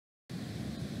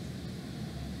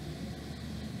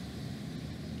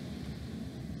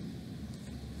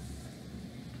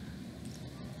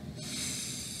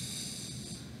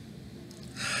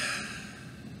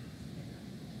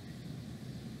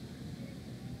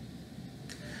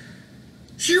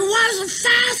She was a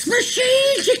fast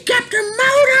machine. She kept her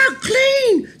motor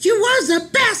clean. She was the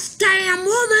best damn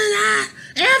woman I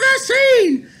ever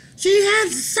seen. She had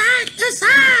sightless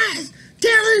eyes,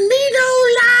 telling me no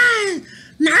lies,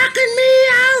 knocking me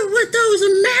out with those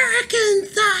American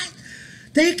thoughts,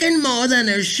 taking more than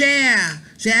her share.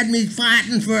 She had me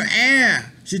fighting for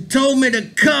air. She told me to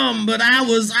come, but I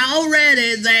was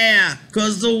already there,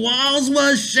 'cause the walls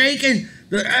was shaking,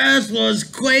 the earth was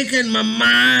quaking, my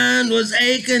mind was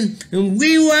aching, and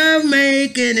we were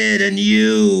making it, and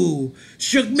you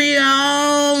shook me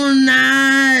all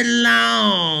night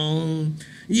long.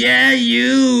 Yeah,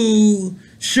 you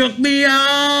shook me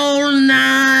all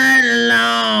night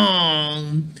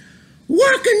long.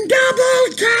 Working double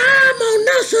time on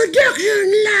the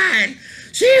seduction line.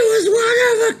 She was one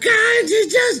of a kind,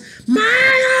 she's just mine,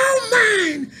 oh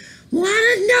mine.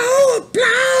 Wanted no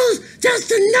applause,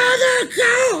 just another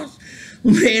cause.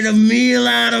 Made a meal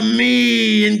out of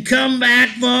me and come back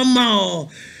for more.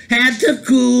 Had to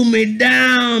cool me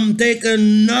down, take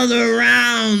another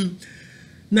round.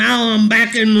 Now I'm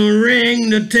back in the ring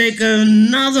to take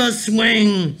another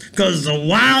swing, 'cause the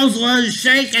walls was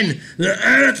shaking, the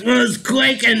earth was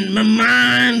quaking, my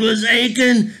mind was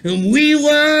aching, and we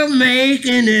were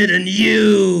making it, and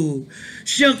you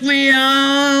shook me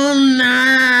all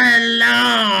night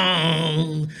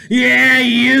long. Yeah,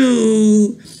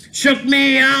 you shook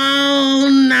me all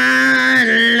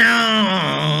night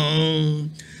long.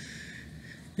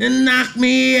 And knocked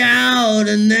me out,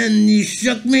 and then you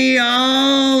shook me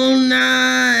all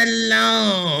night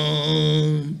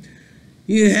long.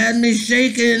 You had me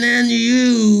shaking, and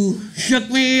you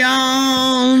shook me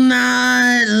all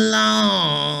night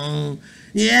long.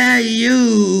 Yeah,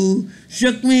 you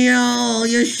shook me all,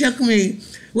 you shook me.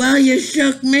 Well, you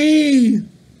shook me.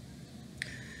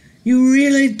 You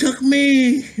really took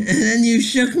me, and then you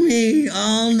shook me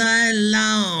all night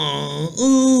long.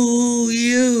 Ooh,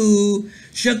 you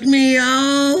shook me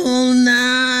all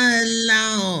night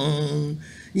long.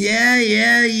 Yeah,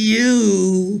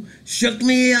 you shook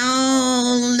me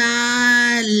all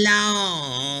night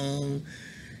long.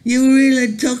 You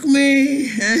really took me,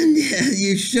 and yeah,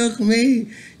 you shook me.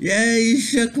 Yeah, you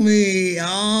shook me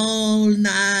all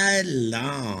night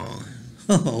long.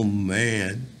 Oh,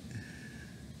 man.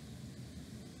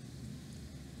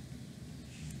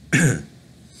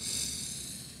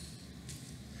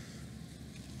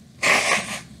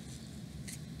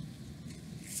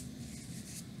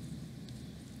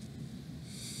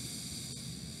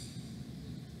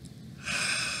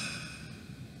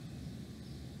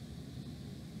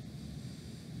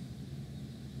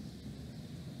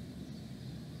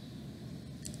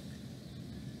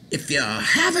 If you're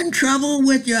having trouble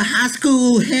with your high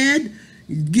school head,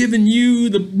 he's giving you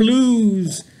the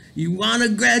blues. You want to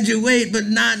graduate, but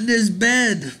not in this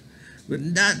bed. But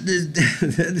not this.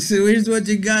 So here's what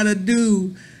you gotta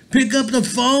do. Pick up the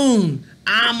phone.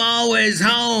 I'm always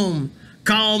home.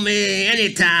 Call me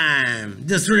anytime.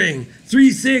 Just ring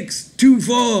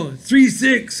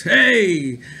 362436.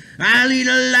 Hey, I lead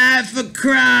a life of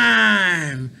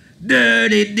crime.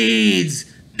 Dirty deeds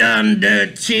done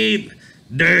dirt cheap.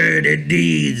 Dirty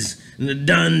deeds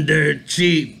done dirt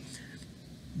cheap.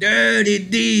 Dirty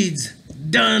deeds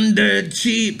done dirt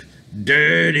cheap.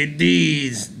 Dirty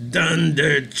deeds done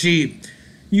dirt cheap.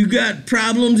 You got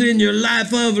problems in your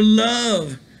life of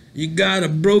love. You got a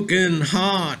broken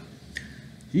heart.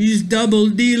 She's double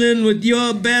dealing with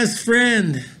your best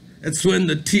friend. That's when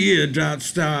the teardrops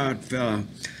start, fella.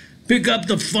 Pick up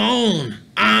the phone.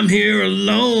 I'm here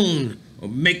alone. Or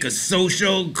make a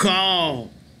social call.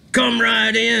 Come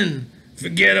right in,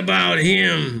 forget about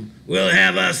him, we'll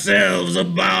have ourselves a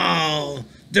ball.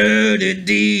 Dirty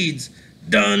deeds,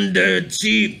 done dirt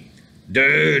cheap.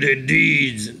 Dirty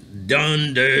deeds,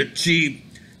 done dirt cheap.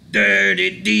 Dirty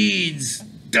deeds,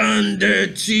 done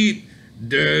dirt cheap.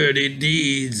 Dirty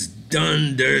deeds,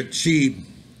 done dirt cheap.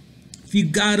 If you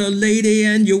got a lady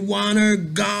and you want her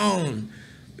gone,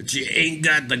 but you ain't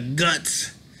got the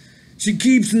guts, she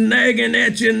keeps nagging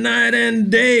at you night and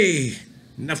day.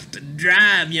 Enough to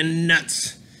drive you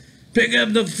nuts. Pick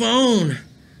up the phone,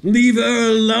 leave her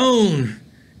alone.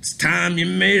 It's time you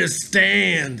made a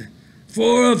stand.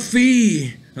 For a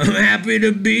fee, I'm happy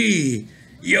to be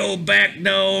your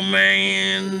backdoor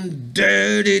man.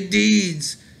 Dirty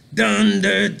deeds, done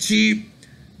dirt cheap.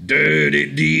 Dirty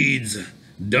deeds,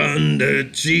 done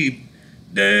dirt cheap.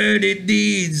 Dirty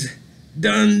deeds,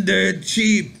 done dirt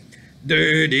cheap.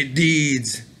 Dirty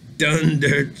deeds, done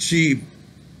dirt cheap.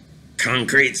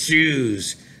 Concrete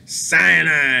shoes,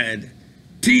 cyanide,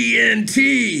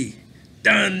 TNT,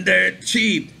 done dirt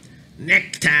cheap,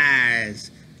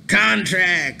 neckties,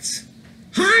 contracts,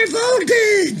 High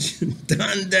voltage!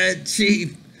 Done that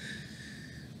cheap.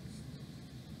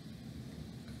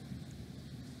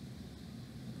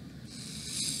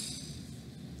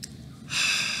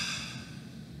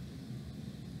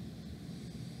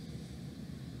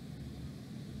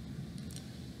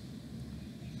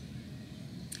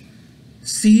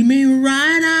 See me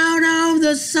right out of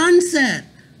the sunset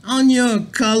on your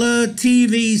color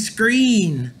TV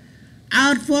screen.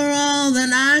 Out for all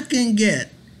that I can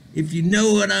get, if you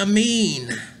know what I mean.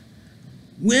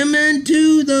 Women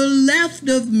to the left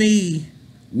of me,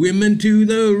 women to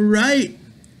the right.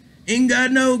 Ain't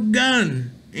got no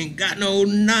gun, ain't got no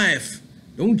knife.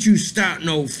 Don't you start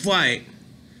no fight.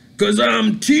 'Cause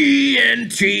I'm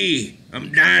TNT,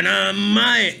 I'm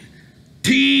dynamite.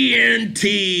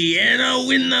 TNT, and I'll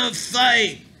win the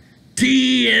fight.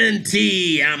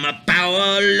 TNT, I'm a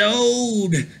power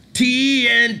load.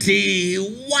 TNT,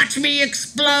 watch me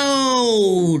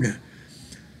explode.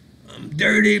 I'm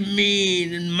dirty,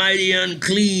 mean, and mighty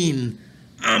unclean.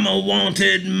 I'm a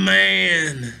wanted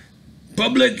man.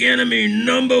 Public enemy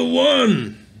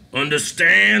 #1,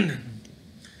 understand?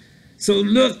 So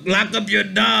look, lock up your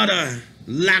daughter,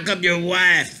 lock up your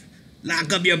wife.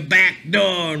 Lock up your back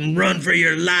door and run for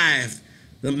your life.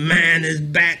 The man is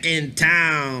back in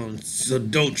town, so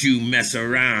don't you mess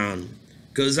around.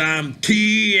 'Cause I'm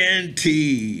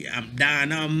TNT, I'm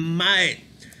dynamite.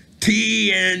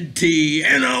 TNT,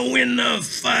 and I'll win the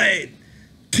fight.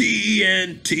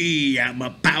 TNT, I'm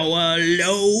a power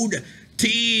load.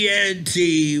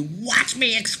 TNT, watch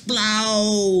me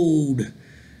explode.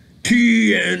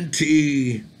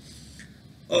 TNT,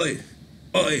 oi,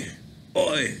 oi,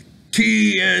 oi.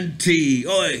 TNT,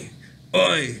 oi,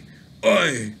 oi,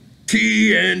 oi,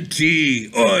 TNT,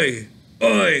 oi,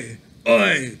 oi,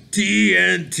 oi,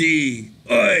 TNT,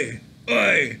 oi,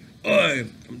 oi, oi,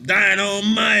 I'm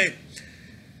dynamite.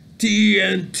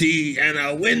 TNT, and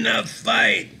I win the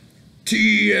fight.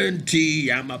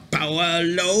 TNT, I'm a power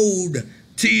load.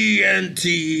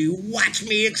 TNT, watch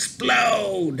me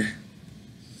explode.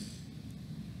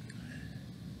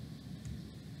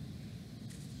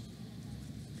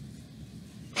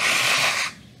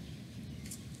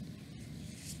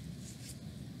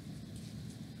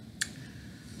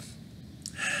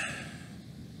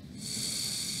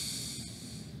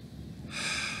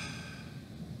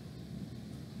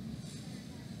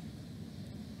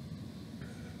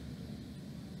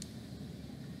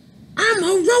 I'm a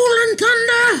rolling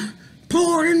thunder,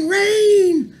 pouring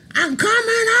rain. I'm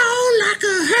coming on like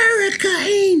a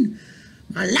hurricane.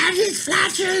 My light is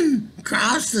flashing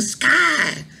across the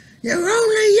sky. You're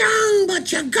only young,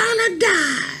 but you're gonna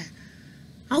die.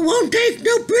 I won't take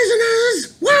no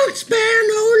prisoners, won't spare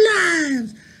no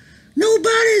lives.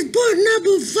 Nobody's putting up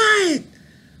a fight.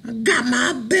 I got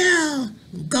my bell.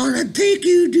 I'm gonna take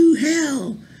you to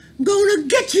hell. I'm gonna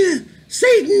get you,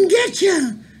 Satan get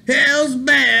you. Hell's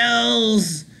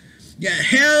bells, yeah,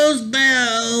 hell's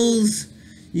bells.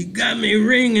 You got me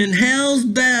ringing hell's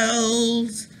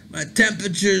bells. My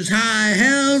temperature's high,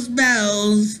 hell's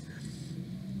bells.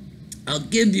 I'll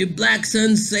give you black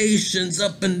sensations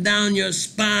up and down your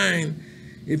spine.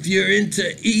 If you're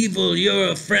into evil, you're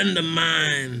a friend of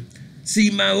mine.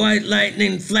 See my white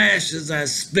lightning flash as I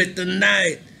split the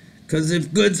night. 'Cause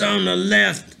if good's on the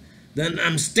left, then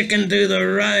I'm sticking to the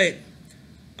right.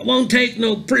 I won't take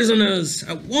no prisoners,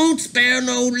 I won't spare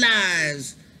no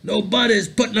lives. Nobody's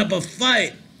putting up a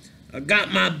fight. I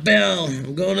got my bell,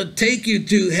 I'm gonna take you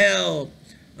to hell.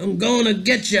 I'm gonna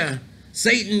get ya,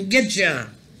 Satan get ya.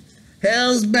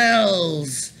 Hell's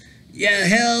bells, yeah,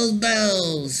 hell's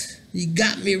bells. You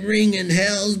got me ringing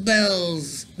hell's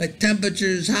bells. My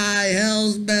temperature's high,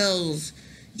 hell's bells.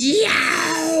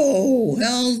 Yow!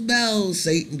 Hell's bells,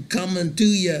 Satan coming to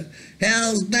you.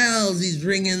 Hell's bells, he's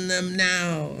ringing them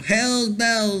now. Hell's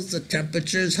bells, the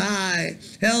temperature's high.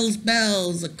 Hell's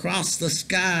bells across the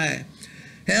sky.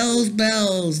 Hell's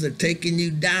bells, they're taking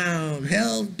you down.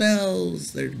 Hell's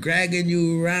bells, they're dragging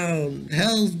you around.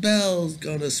 Hell's bells,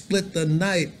 gonna split the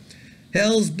night.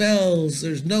 Hell's bells,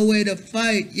 there's no way to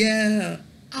fight, yeah.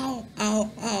 Ow,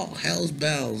 ow, ow, hell's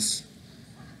bells.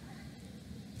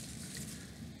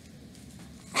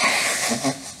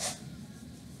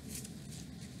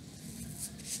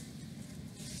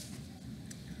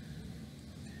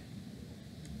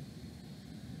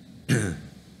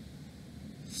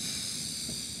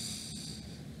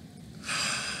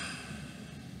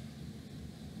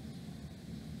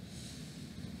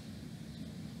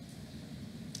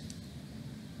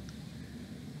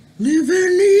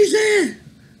 Living easy,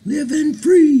 living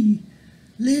free.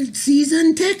 Lit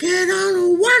season ticket on a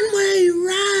one-way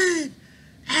ride.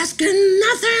 Asking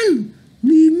nothing,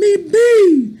 leave me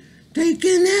be.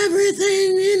 taking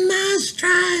everything in my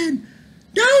stride.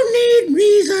 Don't need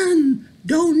reason,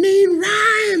 don't need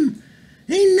rhyme.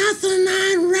 Ain't nothing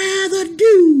I'd rather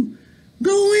do.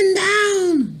 Going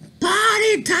down,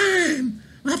 party time.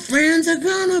 My friends are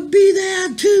gonna be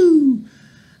there too.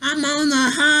 I'm on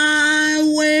the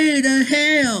highway to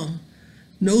hell.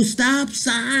 No stop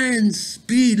signs,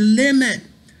 speed limit.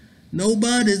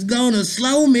 Nobody's gonna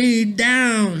slow me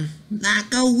down.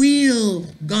 Like a wheel,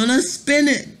 gonna spin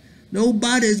it.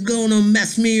 Nobody's gonna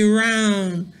mess me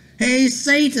around. Hey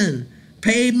Satan,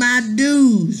 pay my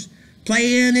dues.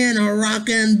 Playing in a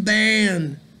rockin'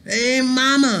 band. Hey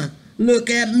mama, look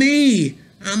at me.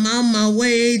 I'm on my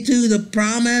way to the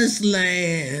promised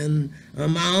land.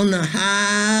 I'm on the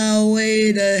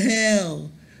highway to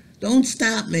hell. Don't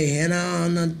stop me, and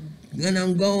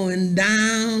I'm going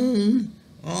down,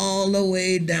 all the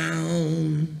way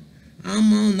down.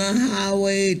 I'm on the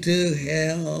highway to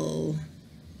hell.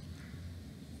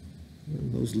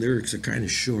 Those lyrics are kind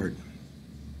of short.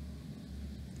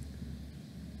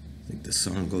 I think the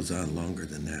song goes on longer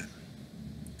than that.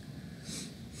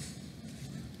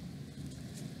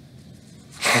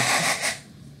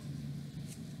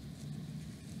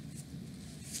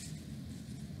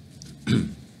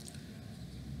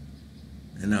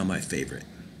 And now my favorite.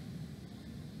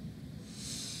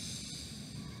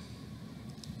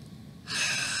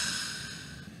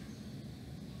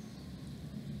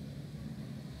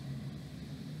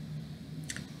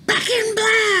 Back in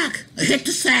black, I hit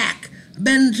the sack. I've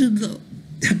been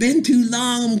too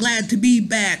long, I'm glad to be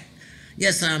back.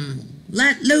 Yes, I'm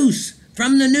let loose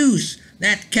from the noose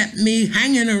that kept me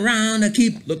hanging around. I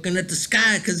keep looking at the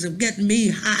sky 'cause it's getting me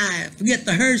high. Forget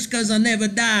the hearse 'cause I'll never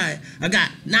die. I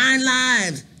got 9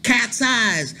 lives, cat's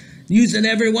eyes, using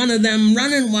every one of them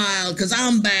running wild 'cause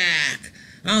I'm back.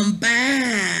 I'm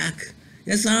back.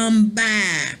 Yes, I'm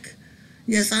back.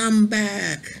 Yes, I'm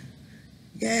back.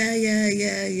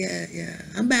 Yeah.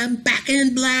 I'm back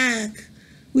in black.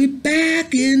 We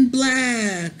back in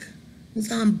black. Yes,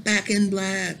 I'm back in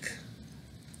black.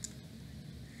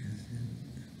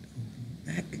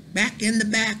 Back in the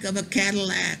back of a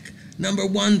Cadillac. Number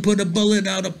 1, put a bullet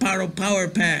out of power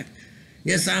pack.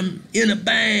 Yes, I'm in a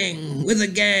bang with a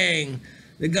gang.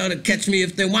 They're gonna catch me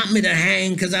if they want me to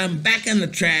hang, 'cause I'm back on the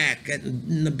track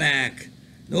in the back.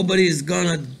 Nobody's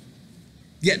gonna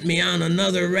get me on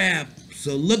another rap.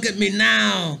 So look at me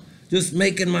now, just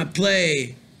making my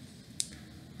play.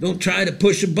 Don't try to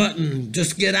push a button,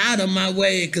 just get out of my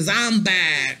way, 'cause I'm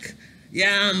back.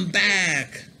 Yeah, I'm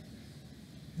back.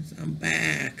 I'm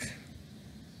back.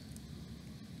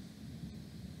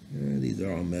 These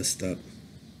are all messed up.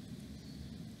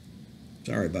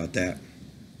 Sorry about that.